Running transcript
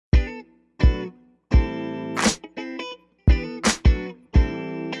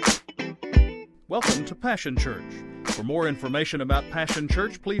Welcome to Passion Church. For more information about Passion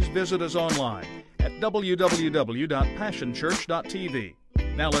Church, please visit us online at www.passionchurch.tv.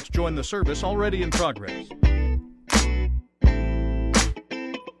 Now let's join the service already in progress.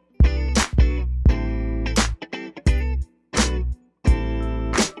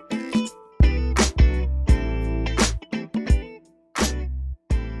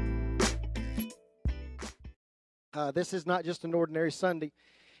 This is not just an ordinary Sunday.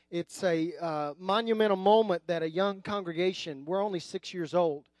 It's a monumental moment that a young congregation, we're only 6 years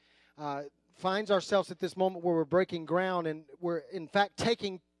old, finds ourselves at this moment where we're breaking ground and we're, in fact,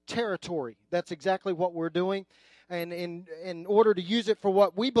 taking territory. That's exactly what we're doing. And in order to use it for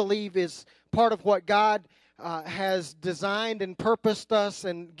what we believe is part of what God has designed and purposed us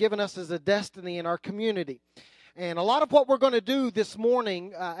and given us as a destiny in our community. And a lot of what we're going to do this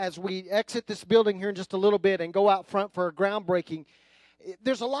morning as we exit this building here in just a little bit and go out front for a groundbreaking,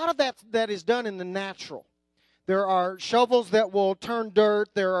 there's a lot of that is done in the natural. There are shovels that will turn dirt.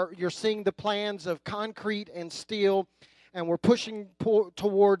 You're seeing the plans of concrete and steel, and we're pushing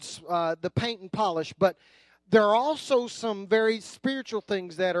towards the paint and polish. But there are also some very spiritual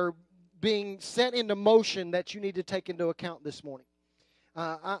things that are being set into motion that you need to take into account this morning.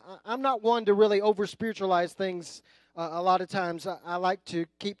 I'm not one to really over-spiritualize things a lot of times. I like to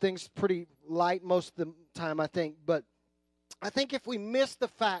keep things pretty light most of the time, I think. But I think if we miss the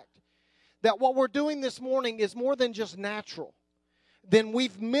fact that what we're doing this morning is more than just natural, then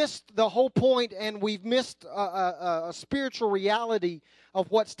we've missed the whole point and we've missed a spiritual reality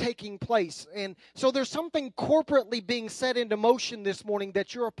of what's taking place. And so there's something corporately being set into motion this morning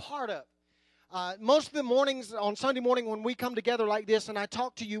that you're a part of. Most of the mornings on Sunday morning when we come together like this and I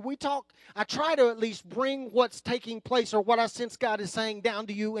talk to you, I try to at least bring what's taking place or what I sense God is saying down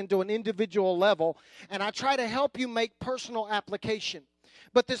to you into an individual level, and I try to help you make personal application.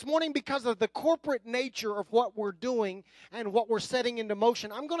 But this morning, because of the corporate nature of what we're doing and what we're setting into motion,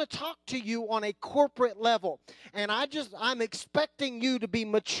 I'm going to talk to you on a corporate level. And I'm expecting you to be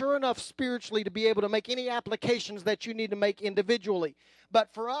mature enough spiritually to be able to make any applications that you need to make individually.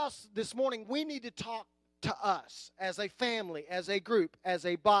 But for us this morning, we need to talk to us as a family, as a group, as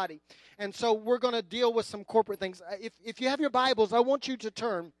a body. And so we're going to deal with some corporate things. If you have your Bibles, I want you to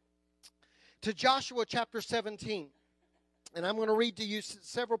turn to Joshua chapter 17. And I'm going to read to you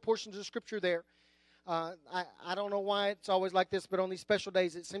several portions of Scripture there. I don't know why it's always like this, but on these special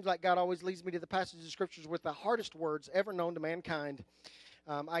days, it seems like God always leads me to the passages of Scriptures with the hardest words ever known to mankind.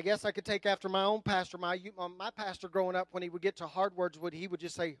 I guess I could take after my own pastor. My pastor growing up, when he would get to hard words, he would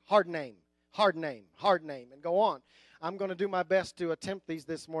just say, hard name, and go on. I'm going to do my best to attempt these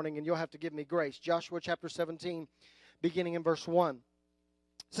this morning, and you'll have to give me grace. Joshua chapter 17, beginning in verse 1. It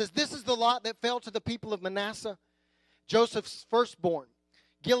says, "This is the lot that fell to the people of Manasseh, Joseph's firstborn.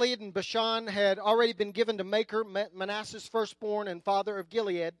 Gilead and Bashan had already been given to Machir, Manasseh's firstborn and father of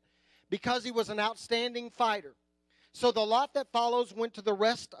Gilead, because he was an outstanding fighter. So the lot that follows went to the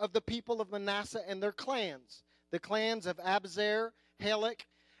rest of the people of Manasseh and their clans, the clans of Abzer, Helek,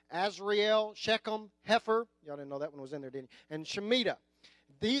 Azriel, Shechem, Hefer." Y'all didn't know that one was in there, didn't you? "And Shemitah.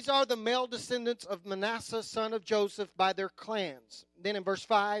 These are the male descendants of Manasseh, son of Joseph, by their clans." Then in verse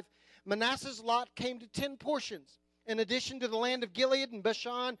 5, "Manasseh's lot came to 10 portions. In addition to the land of Gilead and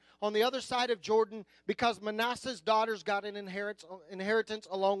Bashan on the other side of Jordan, because Manasseh's daughters got an inheritance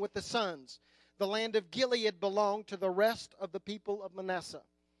along with the sons. The land of Gilead belonged to the rest of the people of Manasseh."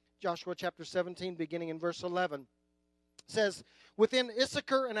 Joshua chapter 17, beginning in verse 11, says, "Within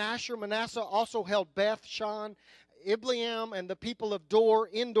Issachar and Asher, Manasseh also held Beth Shan, Ibleam, and the people of Dor,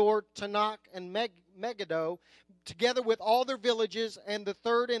 Endor, Tanakh, and Megiddo, together with all their villages, and the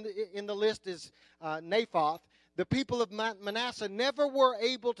third in the list is Naphoth. The people of Manasseh never were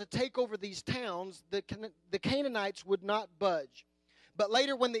able to take over these towns. The Canaanites would not budge. But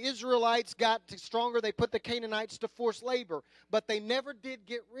later, when the Israelites got stronger, they put the Canaanites to forced labor. But they never did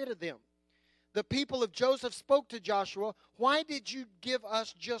get rid of them. The people of Joseph spoke to Joshua, 'Why did you give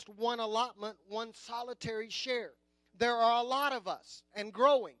us just one allotment, one solitary share? There are a lot of us and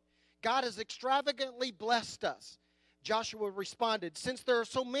growing. God has extravagantly blessed us.' Joshua responded, 'Since there are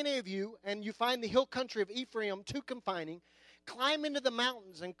so many of you, and you find the hill country of Ephraim too confining, climb into the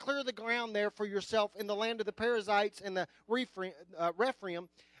mountains and clear the ground there for yourself in the land of the Perizzites and the Rephaim.'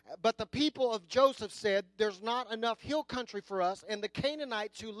 But the people of Joseph said, 'There's not enough hill country for us, and the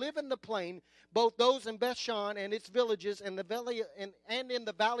Canaanites who live in the plain, both those in Bethshan and its villages and in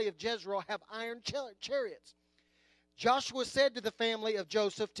the valley of Jezreel, have iron chariots.' Joshua said to the family of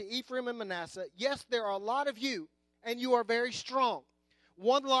Joseph, to Ephraim and Manasseh, 'Yes, there are a lot of you, and you are very strong.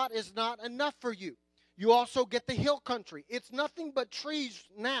 One lot is not enough for you. You also get the hill country. It's nothing but trees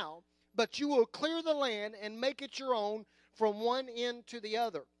now, but you will clear the land and make it your own from one end to the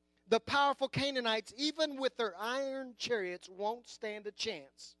other. The powerful Canaanites, even with their iron chariots, won't stand a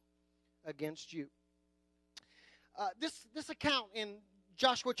chance against you. This account in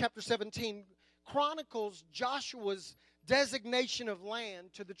Joshua chapter 17 chronicles Joshua's designation of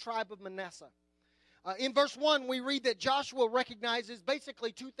land to the tribe of Manasseh. In verse 1, we read that Joshua recognizes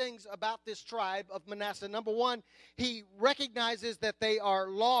basically two things about this tribe of Manasseh. Number one, he recognizes that they are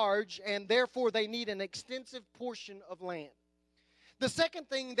large and therefore they need an extensive portion of land. The second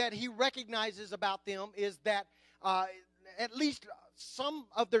thing that he recognizes about them is that at least some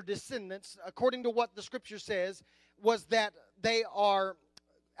of their descendants, according to what the scripture says, was that they are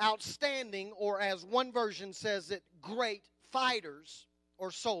outstanding, or as one version says it, great fighters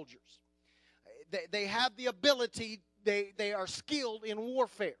or soldiers. They have the ability, they are skilled in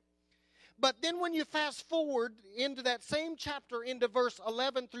warfare. But then when you fast forward into that same chapter, into verse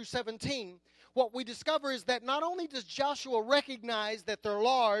 11 through 17, what we discover is that not only does Joshua recognize that they're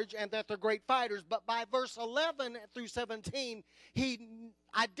large and that they're great fighters, but by verse 11 through 17, he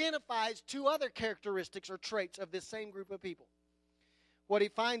identifies two other characteristics or traits of this same group of people. What he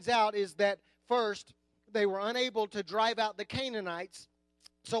finds out is that, first, they were unable to drive out the Canaanites.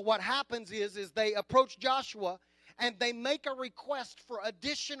 So what happens is they approach Joshua and they make a request for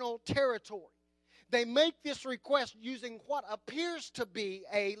additional territory. They make this request using what appears to be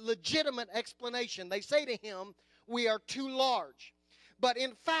a legitimate explanation. They say to him, "We are too large." But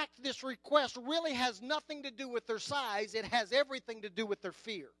in fact, this request really has nothing to do with their size. It has everything to do with their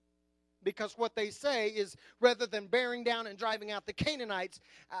fear. Because what they say is, rather than bearing down and driving out the Canaanites,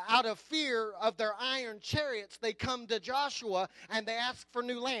 out of fear of their iron chariots, they come to Joshua and they ask for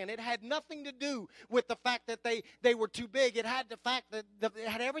new land. It had nothing to do with the fact that they were too big. It had it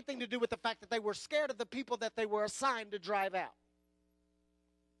had everything to do with the fact that they were scared of the people that they were assigned to drive out.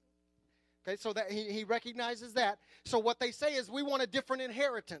 Okay, so that he recognizes that. So what they say is, we want a different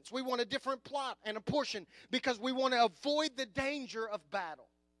inheritance. We want a different plot and a portion because we want to avoid the danger of battle.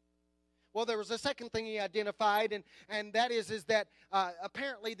 Well, there was a second thing he identified, and that is that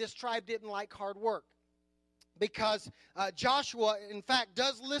apparently this tribe didn't like hard work. Because Joshua, in fact,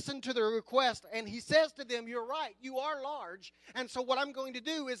 does listen to their request, and he says to them, "You're right, you are large, and so what I'm going to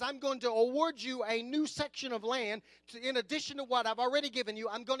do is I'm going to award you a new section of land. In addition to what I've already given you,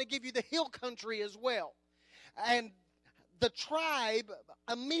 I'm going to give you the hill country as well." And the tribe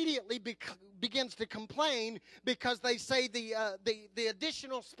immediately begins to complain because they say the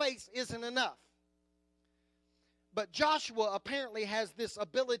additional space isn't enough. But Joshua apparently has this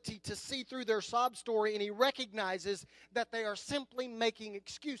ability to see through their sob story, and he recognizes that they are simply making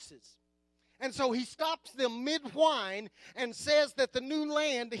excuses. And so he stops them mid-whine and says that the new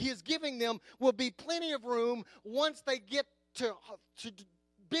land he is giving them will be plenty of room once they get to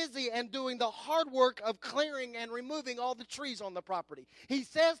busy and doing the hard work of clearing and removing all the trees on the property. He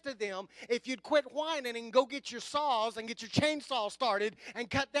says to them, if you'd quit whining and go get your saws and get your chainsaw started and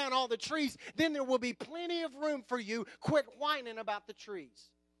cut down all the trees, then there will be plenty of room for you. Quit whining about the trees.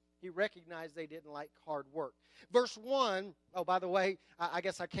 He recognized they didn't like hard work. Verse 1, oh, by the way, I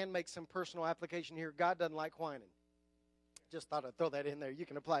guess I can make some personal application here. God doesn't like whining. Just thought I'd throw that in there. You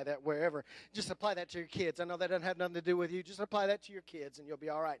can apply that wherever. Just apply that to your kids. I know that doesn't have nothing to do with you. Just apply that to your kids and you'll be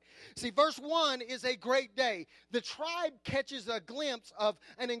all right. See, verse 1 is a great day. The tribe catches a glimpse of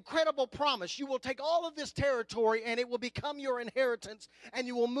an incredible promise. You will take all of this territory and it will become your inheritance, and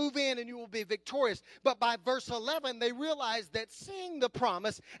you will move in and you will be victorious. But by verse 11, they realize that seeing the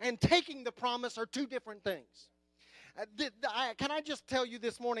promise and taking the promise are two different things. Can I just tell you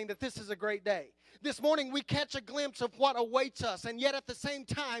this morning that this is a great day? This morning we catch a glimpse of what awaits us, and yet at the same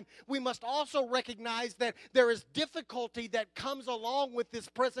time we must also recognize that there is difficulty that comes along with this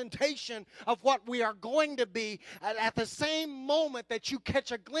presentation of what we are going to be. At the same moment that you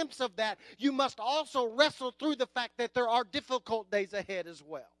catch a glimpse of that, you must also wrestle through the fact that there are difficult days ahead as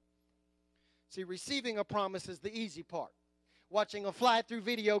well. See, receiving a promise is the easy part. Watching a fly-through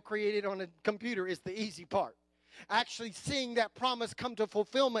video created on a computer is the easy part. Actually seeing that promise come to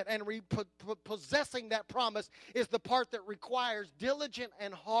fulfillment and possessing that promise is the part that requires diligent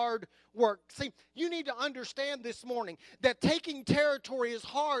and hard work. See, you need to understand this morning that taking territory is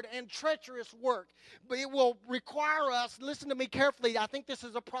hard and treacherous work. But it will require us, listen to me carefully, I think this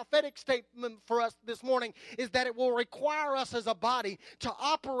is a prophetic statement for us this morning, is that it will require us as a body to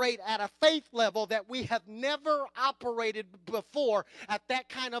operate at a faith level that we have never operated before at that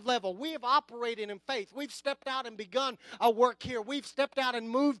kind of level. We have operated in faith. We've stepped out and begun a work here. We've stepped out and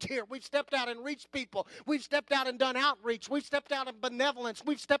moved here. We've stepped out and reached people. We've stepped out and done outreach. We've stepped out in benevolence.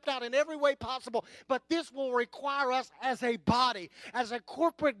 We've stepped out in every way possible. But this will require us as a body, as a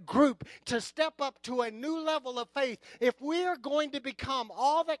corporate group, to step up to a new level of faith. If we are going to become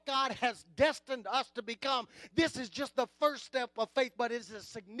all that God has destined us to become, this is just the first step of faith, but it is a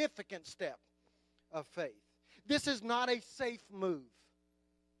significant step of faith. This is not a safe move.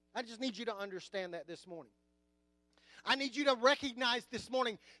 I just need you to understand that this morning. I need you to recognize this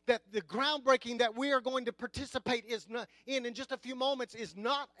morning that the groundbreaking that we are going to participate in just a few moments is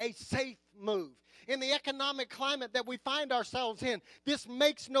not a safe move. In the economic climate that we find ourselves in, this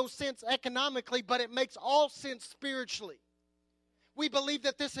makes no sense economically, but it makes all sense spiritually. We believe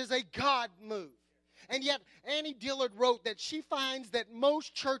that this is a God move. And yet, Annie Dillard wrote that she finds that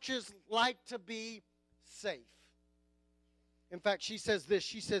most churches like to be safe. In fact, she says this.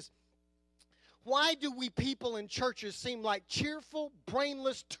 She says, why do we people in churches seem like cheerful,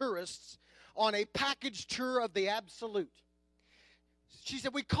 brainless tourists on a package tour of the absolute? She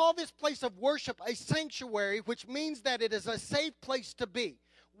said, we call this place of worship a sanctuary, which means that it is a safe place to be.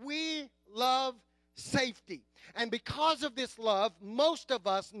 We love safety. And because of this love, most of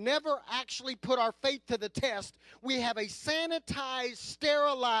us never actually put our faith to the test. We have a sanitized,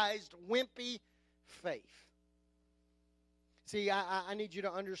 sterilized, wimpy faith. See, I need you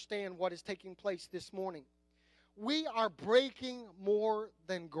to understand what is taking place this morning. We are breaking more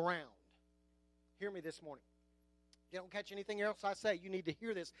than ground. Hear me this morning. If you don't catch anything else I say, you need to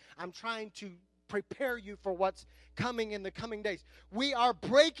hear this. I'm trying to prepare you for what's coming in the coming days. We are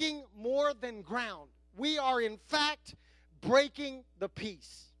breaking more than ground. We are, in fact, breaking the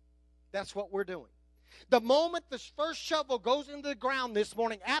peace. That's what we're doing. The moment the first shovel goes into the ground this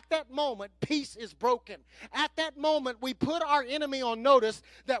morning, at that moment, peace is broken. At that moment, we put our enemy on notice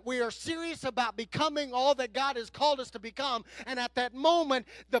that we are serious about becoming all that God has called us to become. And at that moment,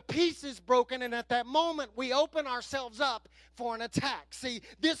 the peace is broken. And at that moment, we open ourselves up for an attack. See,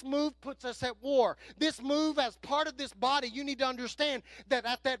 this move puts us at war. This move, as part of this body, you need to understand that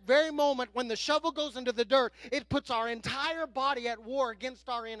at that very moment, when the shovel goes into the dirt, it puts our entire body at war against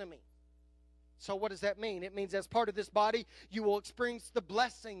our enemy. So what does that mean? It means as part of this body, you will experience the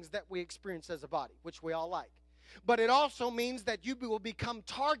blessings that we experience as a body, which we all like. But it also means that you will become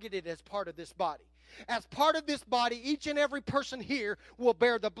targeted as part of this body. As part of this body, each and every person here will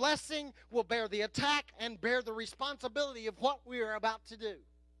bear the blessing, will bear the attack, and bear the responsibility of what we are about to do.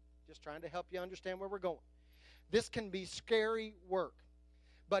 Just trying to help you understand where we're going. This can be scary work.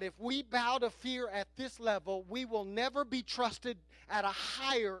 But if we bow to fear at this level, we will never be trusted at a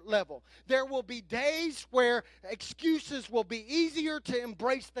higher level. There will be days where excuses will be easier to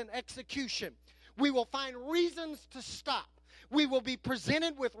embrace than execution. We will find reasons to stop. We will be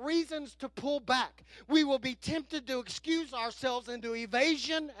presented with reasons to pull back. We will be tempted to excuse ourselves into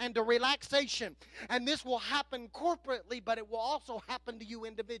evasion and to relaxation. And this will happen corporately, but it will also happen to you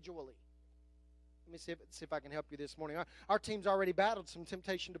individually. Let me see if I can help you this morning. Our team's already battled some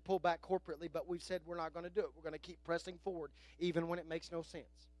temptation to pull back corporately, but we've said we're not going to do it. We're going to keep pressing forward, even when it makes no sense,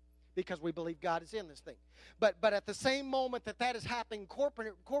 because we believe God is in this thing. But at the same moment that is happening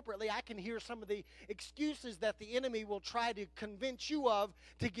corporately, I can hear some of the excuses that the enemy will try to convince you of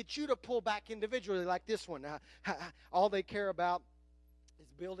to get you to pull back individually, like this one. All they care about is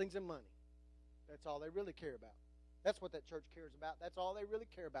buildings and money. That's all they really care about. That's what that church cares about. That's all they really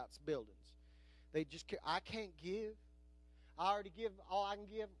care about is buildings. They just care. I can't give. I already give all I can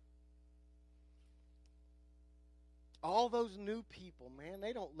give. All those new people, man,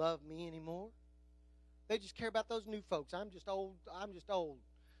 they don't love me anymore. They just care about those new folks. I'm just old.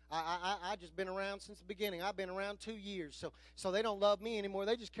 I just been around since the beginning. I've been around 2 years. So they don't love me anymore.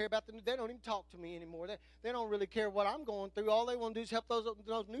 They just care about the new. They don't even talk to me anymore. They don't really care what I'm going through. All they want to do is help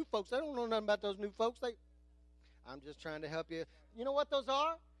those new folks. They don't know nothing about those new folks. I'm just trying to help you. You know what those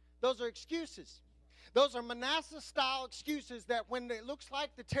are? Those are excuses. Those are Manasseh-style excuses that when it looks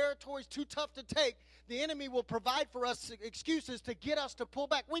like the territory's too tough to take, the enemy will provide for us excuses to get us to pull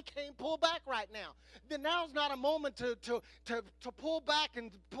back. We can't pull back right now. Now's not a moment to pull back and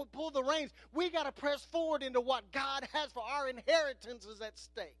pull the reins. We got to press forward into what God has for our inheritance is at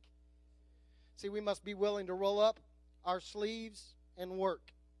stake. See, we must be willing to roll up our sleeves and work.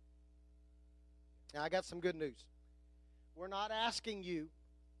 Now, I got some good news. We're not asking you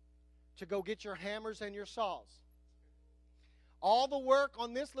to go get your hammers and your saws. All the work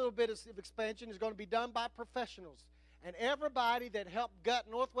on this little bit of expansion is going to be done by professionals. And everybody that helped gut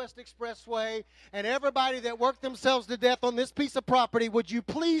Northwest Expressway and everybody that worked themselves to death on this piece of property, would you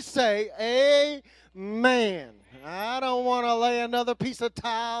please say Man, I don't want to lay another piece of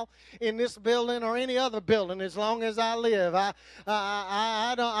tile in this building or any other building as long as I live.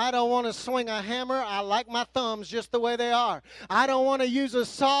 I don't want to swing a hammer. I like my thumbs just the way they are. I don't want to use a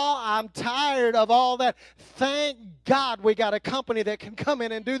saw. I'm tired of all that. Thank God we got a company that can come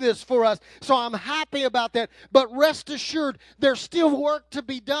in and do this for us. So I'm happy about that. But rest assured, there's still work to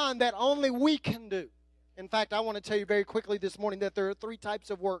be done that only we can do. In fact, I want to tell you very quickly this morning that there are 3 types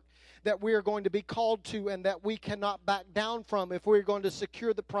of work that we are going to be called to and that we cannot back down from if we're going to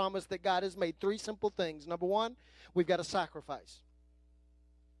secure the promise that God has made. 3 simple things. Number 1, we've got to sacrifice.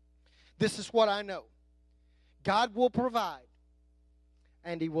 This is what I know. God will provide,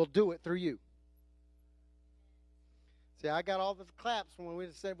 and He will do it through you. See, I got all the claps when we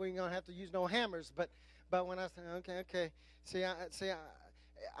said we ain't going to have to use no hammers, but when I said, okay. See,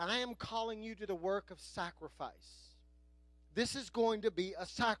 I am calling you to the work of sacrifice. This is going to be a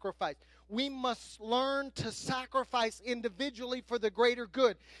sacrifice. We must learn to sacrifice individually for the greater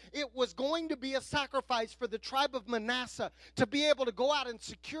good. It was going to be a sacrifice for the tribe of Manasseh to be able to go out and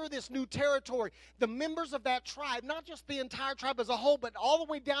secure this new territory. The members of that tribe, not just the entire tribe as a whole, but all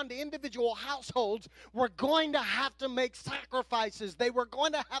the way down to individual households, were going to have to make sacrifices. They were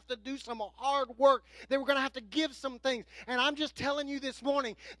going to have to do some hard work. They were going to have to give some things. And I'm just telling you this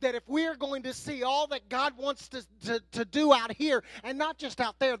morning that if we are going to see all that God wants to do out here, and not just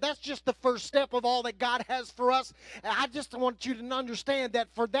out there, that's just the first step of all that God has for us. I just want you to understand that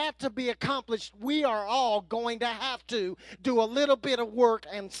for that to be accomplished, we are all going to have to do a little bit of work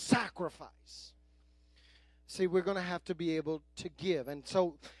and sacrifice. See, we're going to have to be able to give. And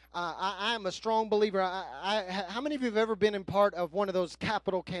so I am a strong believer. How many of you have ever been in part of one of those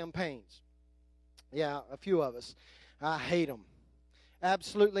capital campaigns? Yeah, a few of us. I hate them.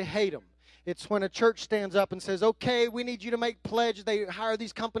 Absolutely hate them. It's when a church stands up and says, okay, we need you to make pledge. They hire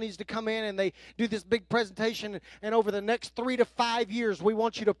these companies to come in and they do this big presentation. And over the next 3 to 5 years, we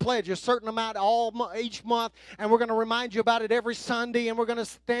want you to pledge a certain amount each month. And we're going to remind you about it every Sunday. And we're going to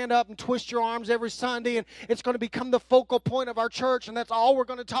stand up and twist your arms every Sunday. And it's going to become the focal point of our church. And that's all we're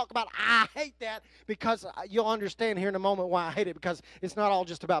going to talk about. I hate that because you'll understand here in a moment why I hate it. Because it's not all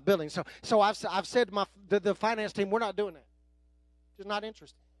just about building. So I've said to the finance team, we're not doing that. Just not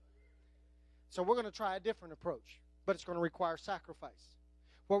interested. So we're going to try a different approach, but it's going to require sacrifice.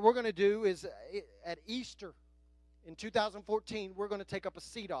 What we're going to do is at Easter in 2014, we're going to take up a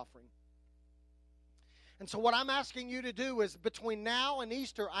seed offering. And so what I'm asking you to do is between now and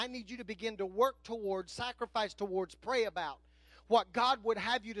Easter, I need you to begin to work towards, sacrifice towards, pray about what God would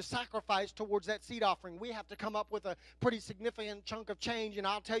have you to sacrifice towards that seed offering. We have to come up with a pretty significant chunk of change, and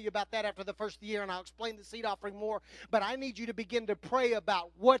I'll tell you about that after the first year, and I'll explain the seed offering more. But I need you to begin to pray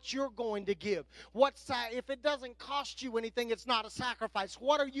about what you're going to give. If it doesn't cost you anything, it's not a sacrifice.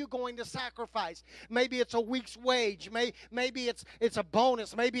 What are you going to sacrifice? Maybe it's a week's wage. Maybe it's a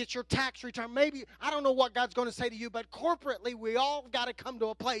bonus. Maybe it's your tax return. Maybe, I don't know what God's going to say to you, but corporately, we all got to come to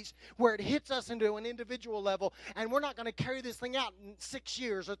a place where it hits us into an individual level, and we're not going to carry this thing out in 6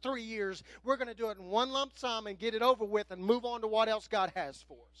 years or 3 years. We're going to do it in one lump sum and get it over with and move on to what else God has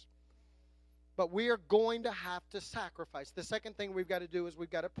for us. But we are going to have to sacrifice. The second thing we've got to do is we've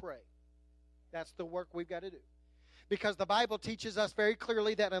got to pray. That's the work we've got to do. Because the Bible teaches us very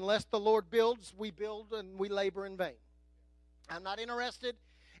clearly that unless the Lord builds, we build and we labor in vain. I'm not interested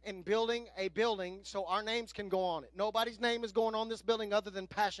in building a building so our names can go on it. Nobody's name is going on this building other than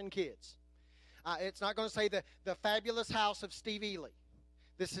Passion Kids. It's not going to say the fabulous house of Steve Ely.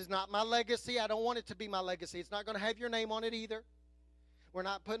 This is not my legacy. I don't want it to be my legacy. It's not going to have your name on it either. We're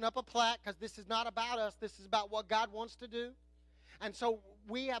not putting up a plaque because this is not about us. This is about what God wants to do. And so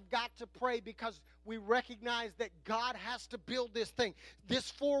we have got to pray because we recognize that God has to build this thing. This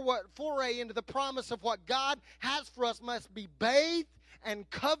foray into the promise of what God has for us must be bathed and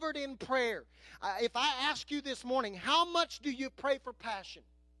covered in prayer. If I ask you this morning, how much do you pray for Passion?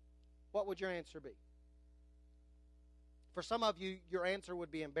 What would your answer be? For some of you, your answer would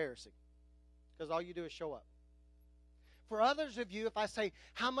be embarrassing because all you do is show up. For others of you, if I say,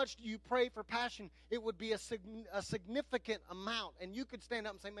 how much do you pray for Passion, it would be a significant amount. And you could stand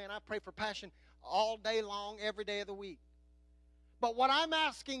up and say, man, I pray for Passion all day long, every day of the week. But what I'm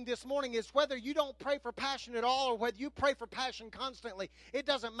asking this morning is whether you don't pray for Passion at all or whether you pray for Passion constantly. It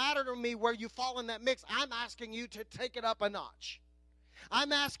doesn't matter to me where you fall in that mix. I'm asking you to take it up a notch.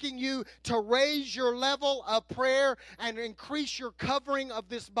 I'm asking you to raise your level of prayer and increase your covering of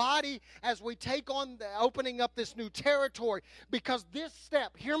this body as we take on the opening up this new territory. Because this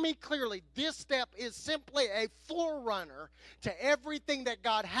step, hear me clearly, this step is simply a forerunner to everything that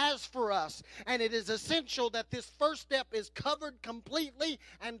God has for us. And it is essential that this first step is covered completely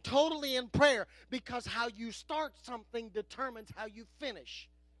and totally in prayer, because how you start something determines how you finish.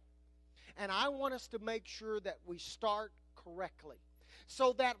 And I want us to make sure that we start correctly,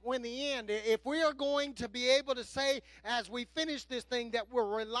 so that when the end, if we are going to be able to say as we finish this thing that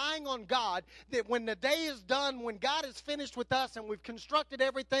we're relying on God, that when the day is done, when God is finished with us and we've constructed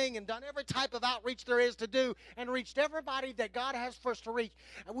everything and done every type of outreach there is to do and reached everybody that God has for us to reach,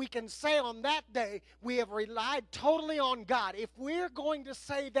 and we can say on that day we have relied totally on God. If we're going to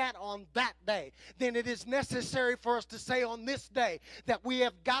say that on that day, then it is necessary for us to say on this day that we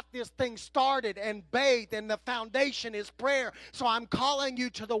have got this thing started and bathed, and the foundation is prayer. So I'm calling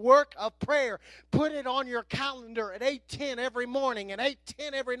you to the work of prayer. Put it on your calendar at 8:10 every morning and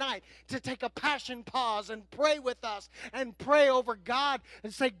 8:10 every night to take a passion pause and pray with us and pray over God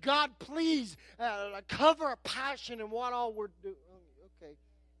and say, God, please cover a passion in what all we're doing. Okay.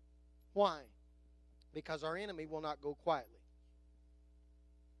 Why? Because our enemy will not go quietly.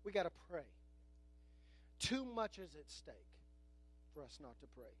 We got to pray. Too much is at stake for us not to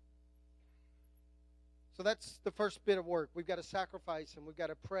pray. So that's the first bit of work. We've got to sacrifice and we've got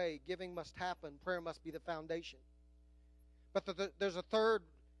to pray. Giving must happen. Prayer must be the foundation. But there's a third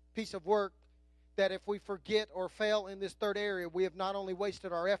piece of work that if we forget or fail in this third area, we have not only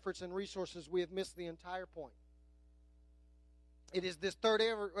wasted our efforts and resources, we have missed the entire point. It is this third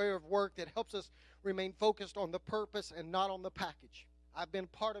area of work that helps us remain focused on the purpose and not on the package. I've been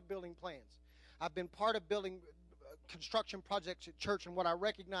part of building plans. I've been part of building construction projects at church, and what I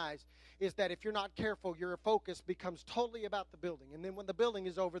recognize is that if you're not careful, your focus becomes totally about the building. And then when the building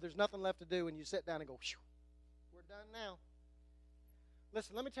is over, there's nothing left to do, and you sit down and go, phew, we're done now.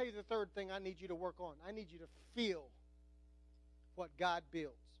 Listen, let me tell you the third thing I need you to work on. I need you to feel what God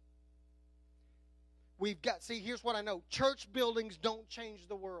builds. Here's what I know. Church buildings don't change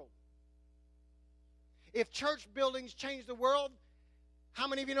the world. If church buildings change the world, how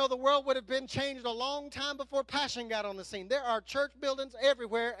many of you know the world would have been changed a long time before Passion got on the scene? There are church buildings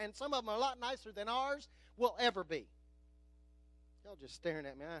everywhere, and some of them are a lot nicer than ours will ever be. Y'all just staring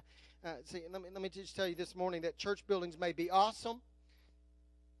at me. Let me just tell you this morning that church buildings may be awesome.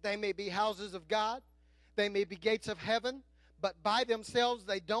 They may be houses of God. They may be gates of heaven. But by themselves,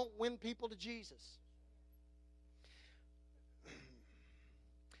 they don't win people to Jesus.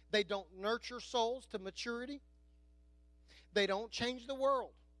 They don't nurture souls to maturity. They don't change the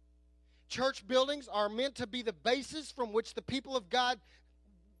world. Church buildings are meant to be the basis from which the people of God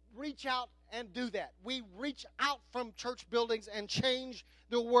reach out and do that. We reach out from church buildings and change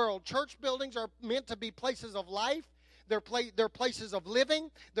the world. Church buildings are meant to be places of life. They're places of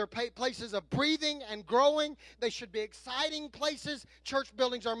living. They're places of breathing and growing. They should be exciting places. Church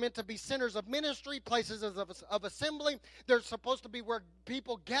buildings are meant to be centers of ministry, places of assembly. They're supposed to be where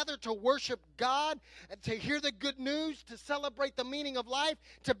people gather to worship God, to hear the good news, to celebrate the meaning of life,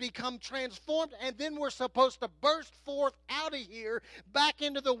 to become transformed. And then we're supposed to burst forth out of here back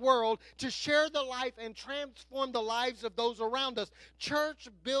into the world to share the life and transform the lives of those around us. Church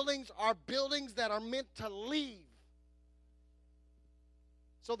buildings are buildings that are meant to leave.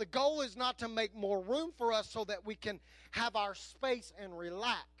 So the goal is not to make more room for us so that we can have our space and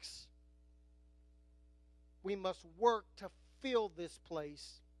relax. We must work to fill this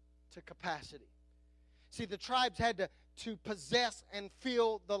place to capacity. See, the tribes had to possess and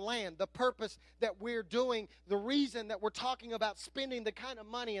fill the land. The purpose that we're doing, the reason that we're talking about spending the kind of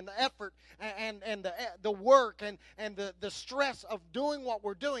money and the effort and the work and the stress of doing what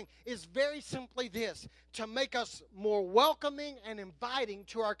we're doing is very simply this: to make us more welcoming and inviting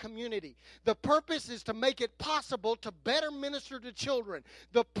to our community. The purpose is to make it possible to better minister to children.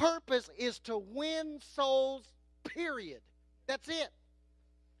 The purpose is to win souls, period. That's it.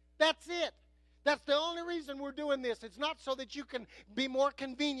 That's it. That's the only reason we're doing this. It's not so that you can be more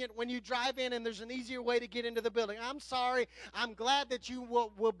convenient when you drive in and there's an easier way to get into the building. I'm sorry. I'm glad that you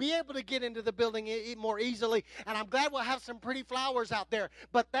will be able to get into the building more easily, and I'm glad we'll have some pretty flowers out there.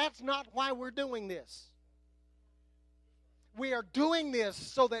 But that's not why we're doing this. We are doing this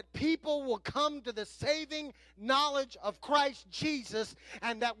so that people will come to the saving knowledge of Christ Jesus,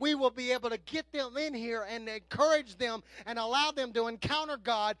 and that we will be able to get them in here and encourage them and allow them to encounter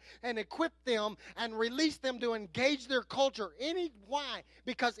God and equip them and release them to engage their culture. Why?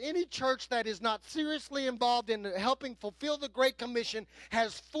 Because any church that is not seriously involved in helping fulfill the Great Commission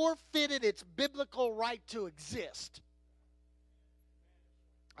has forfeited its biblical right to exist.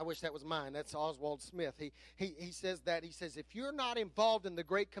 I wish that was mine. That's Oswald Smith. He says that. He says, if you're not involved in the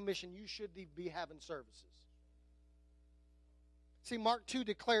Great Commission, you should be having services. See, Mark 2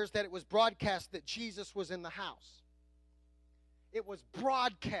 declares that it was broadcast that Jesus was in the house. It was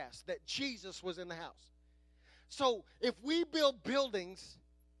broadcast that Jesus was in the house. So if we build buildings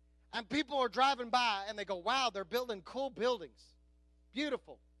and people are driving by and they go, wow, they're building cool buildings.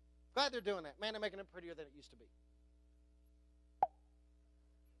 Beautiful. Glad they're doing that. Man, they're making it prettier than it used to be.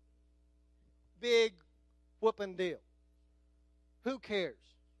 Big whooping deal. Who cares?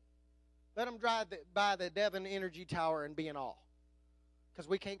 Let them drive by the Devon Energy Tower and be in awe. Because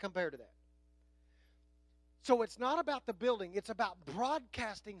we can't compare to that. So it's not about the building. It's about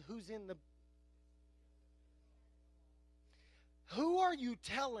broadcasting who's in the... Who are you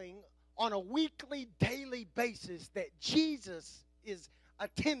telling on a weekly, daily basis that Jesus is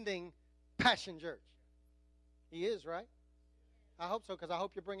attending Passion Church? He is, right? I hope so, because I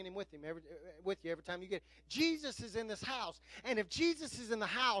hope you're bringing him with you every time you get. Jesus is in this house, and if Jesus is in the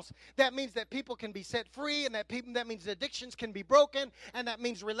house, that means that people can be set free, and that means addictions can be broken, and that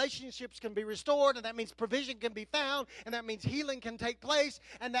means relationships can be restored, and that means provision can be found, and that means healing can take place,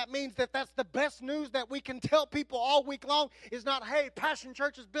 and that means that that's the best news that we can tell people all week long is not, hey, Passion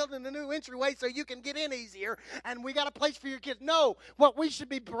Church is building a new entryway so you can get in easier, and we got a place for your kids. No, what we should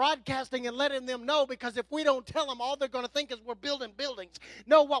be broadcasting and letting them know, because if we don't tell them, all they're going to think is we're building buildings.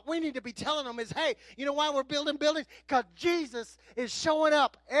 No, what we need to be telling them is, hey, you know why we're building buildings? Because Jesus is showing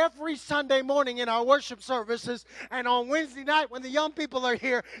up every Sunday morning in our worship services, and on Wednesday night when the young people are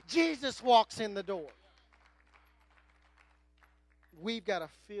here, Jesus walks in the door. We've got to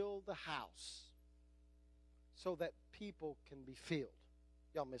fill the house so that people can be filled.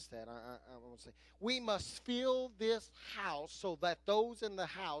 Y'all missed that. I want to say, we must fill this house so that those in the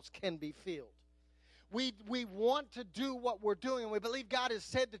house can be filled. We want to do what we're doing, and we believe God has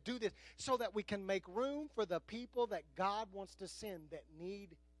said to do this so that we can make room for the people that God wants to send that need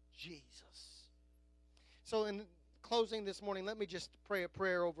Jesus. So in closing this morning, let me just pray a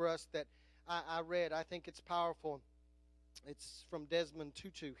prayer over us that I read. I think it's powerful. It's from Desmond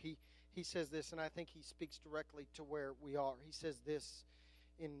Tutu. He says this, and I think he speaks directly to where we are. He says this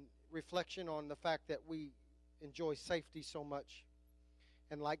in reflection on the fact that we enjoy safety so much.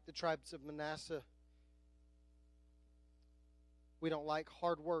 And like the tribes of Manasseh, we don't like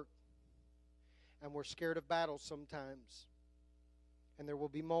hard work, and we're scared of battles sometimes. And there will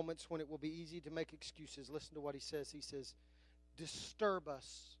be moments when it will be easy to make excuses. Listen to what he says. He says, disturb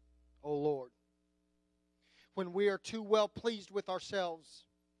us, O Lord, when we are too well pleased with ourselves,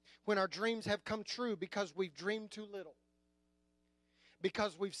 when our dreams have come true because we've dreamed too little,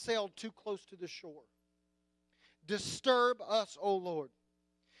 because we've sailed too close to the shore. Disturb us, O Lord,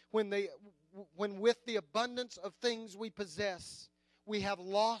 when with the abundance of things we possess, we have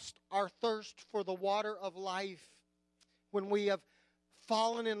lost our thirst for the water of life, when we have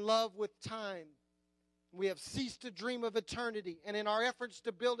fallen in love with time, we have ceased to dream of eternity, and in our efforts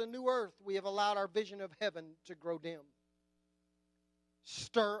to build a new earth, we have allowed our vision of heaven to grow dim.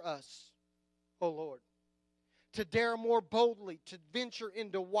 Stir us, O Lord, to dare more boldly, to venture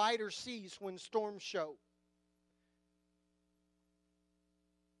into wider seas when storms show.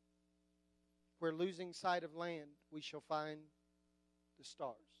 Where losing sight of land, we shall find the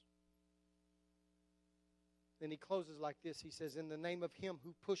stars. Then he closes like this. He says, in the name of him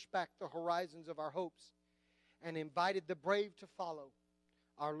who pushed back the horizons of our hopes and invited the brave to follow,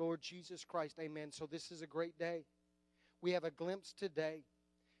 our Lord Jesus Christ. Amen. So this is a great day. We have a glimpse today.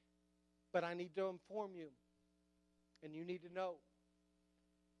 But I need to inform you, and you need to know,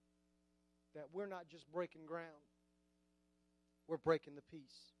 that we're not just breaking ground. We're breaking the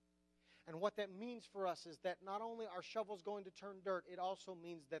peace. And what that means for us is that not only are shovels going to turn dirt, it also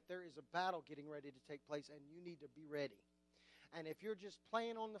means that there is a battle getting ready to take place, and you need to be ready. And if you're just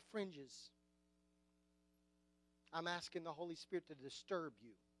playing on the fringes, I'm asking the Holy Spirit to disturb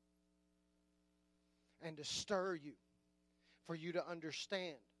you and to stir you, for you to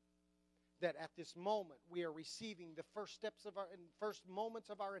understand that at this moment we are receiving the first moments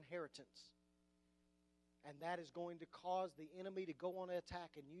of our inheritance. And that is going to cause the enemy to go on an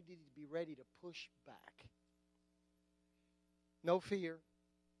attack, and you need to be ready to push back. No fear.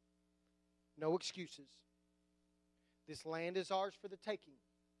 No excuses. This land is ours for the taking.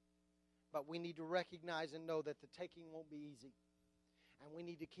 But we need to recognize and know that the taking won't be easy. And we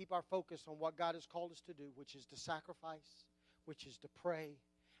need to keep our focus on what God has called us to do, which is to sacrifice, which is to pray,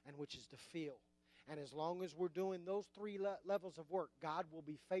 and which is to feel. And as long as we're doing those three levels of work, God will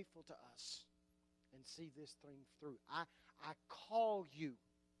be faithful to us and see this thing through. I call you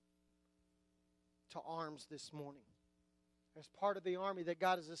to arms this morning. as part of the army that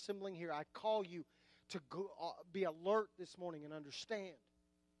God is assembling here, I call you to be alert this morning and understand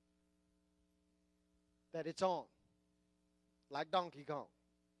that it's on. Like Donkey Kong.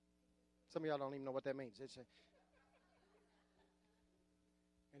 Some of y'all don't even know what that means.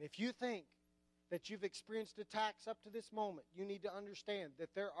 And if you think that you've experienced attacks up to this moment, you need to understand that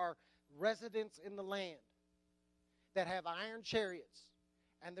there are residents in the land that have iron chariots,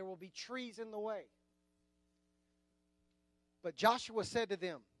 and there will be trees in the way. But Joshua said to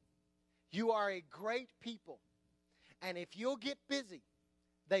them, you are a great people, and if you'll get busy,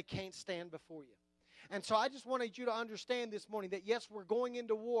 they can't stand before you. And so I just wanted you to understand this morning that yes, we're going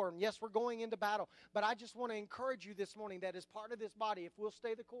into war, and yes, we're going into battle, but I just want to encourage you this morning that as part of this body, if we'll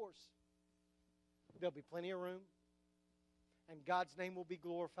stay the course, there'll be plenty of room, and God's name will be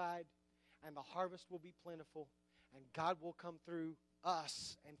glorified, and the harvest will be plentiful, and God will come through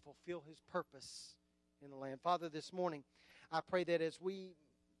us and fulfill His purpose in the land. Father, this morning, I pray that as we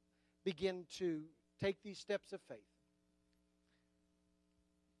begin to take these steps of faith,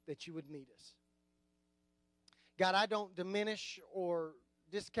 that you would meet us. God, I don't diminish or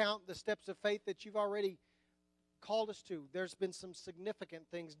discount the steps of faith that you've already called us to. There's been some significant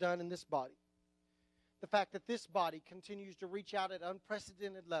things done in this body. The fact that this body continues to reach out at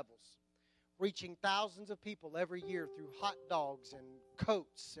unprecedented levels, reaching thousands of people every year through hot dogs and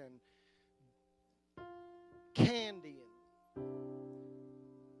coats and candy and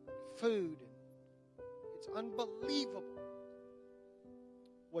food. It's unbelievable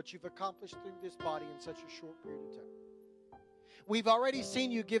what you've accomplished through this body in such a short period of time. We've already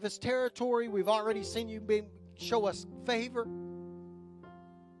seen you give us territory. We've already seen you show us favor.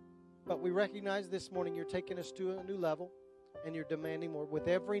 But we recognize this morning you're taking us to a new level and you're demanding more. With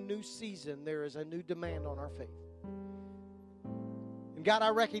every new season, there is a new demand on our faith. And God, I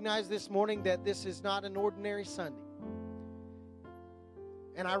recognize this morning that this is not an ordinary Sunday.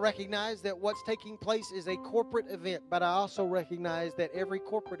 And I recognize that what's taking place is a corporate event, but I also recognize that every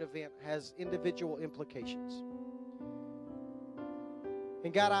corporate event has individual implications.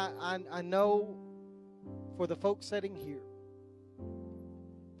 And God, I know for the folks sitting here,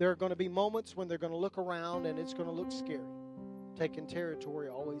 there are going to be moments when they're going to look around and it's going to look scary. Taking territory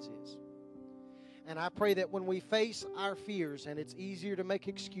always is. And I pray that when we face our fears and it's easier to make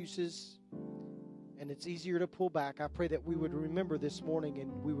excuses and it's easier to pull back, I pray that we would remember this morning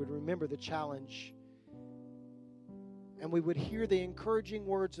and we would remember the challenge and we would hear the encouraging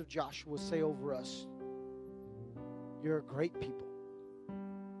words of Joshua say over us, you're a great people.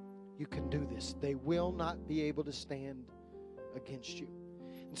 You can do this. They will not be able to stand against you.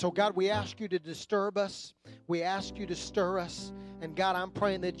 And so, God, we ask you to disturb us. We ask you to stir us. And, God, I'm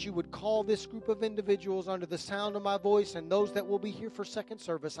praying that you would call this group of individuals under the sound of my voice and those that will be here for second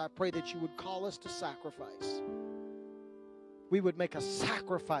service. I pray that you would call us to sacrifice. We would make a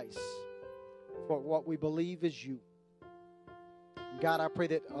sacrifice for what we believe is you. God, I pray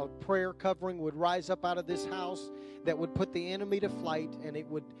that a prayer covering would rise up out of this house that would put the enemy to flight and it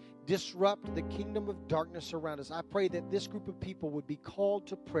would disrupt the kingdom of darkness around us. I pray that this group of people would be called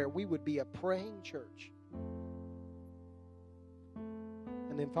to prayer. We would be a praying church.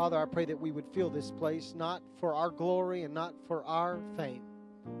 And then, Father, I pray that we would fill this place not for our glory and not for our fame,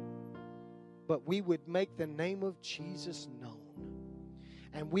 but we would make the name of Jesus known.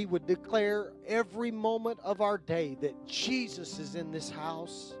 And we would declare every moment of our day that Jesus is in this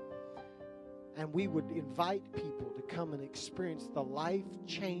house. And we would invite people to come and experience the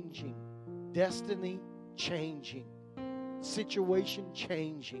life-changing, destiny-changing,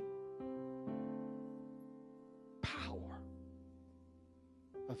 situation-changing power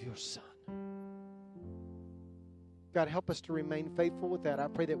of your Son. God, help us to remain faithful with that. I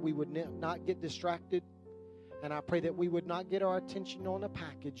pray that we would not get distracted. And I pray that we would not get our attention on a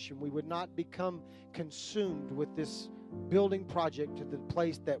package and we would not become consumed with this building project to the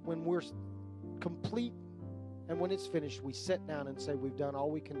place that when we're complete and when it's finished, we sit down and say, we've done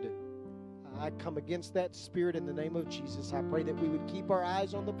all we can do. I come against that spirit in the name of Jesus. I pray that we would keep our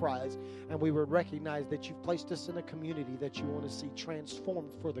eyes on the prize and we would recognize that you've placed us in a community that you want to see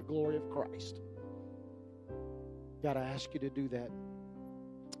transformed for the glory of Christ. God, I ask you to do that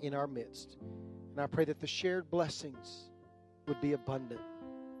in our midst. And I pray that the shared blessings would be abundant.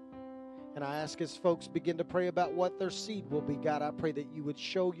 And I ask as folks begin to pray about what their seed will be, God, I pray that you would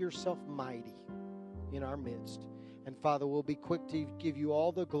show yourself mighty in our midst. And Father, we'll be quick to give you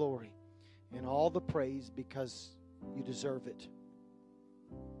all the glory and all the praise because you deserve it.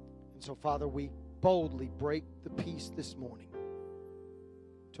 And so, Father, we boldly break the peace this morning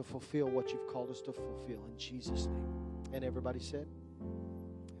to fulfill what you've called us to fulfill in Jesus' name. And everybody said,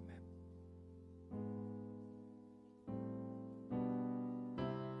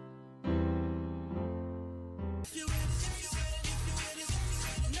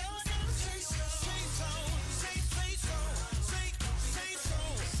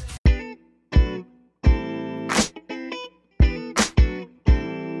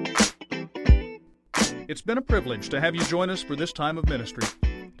 It's been a privilege to have you join us for this time of ministry.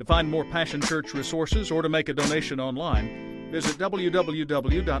 To find more Passion Church resources or to make a donation online, visit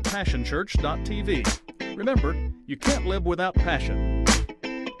www.passionchurch.tv. Remember, you can't live without passion.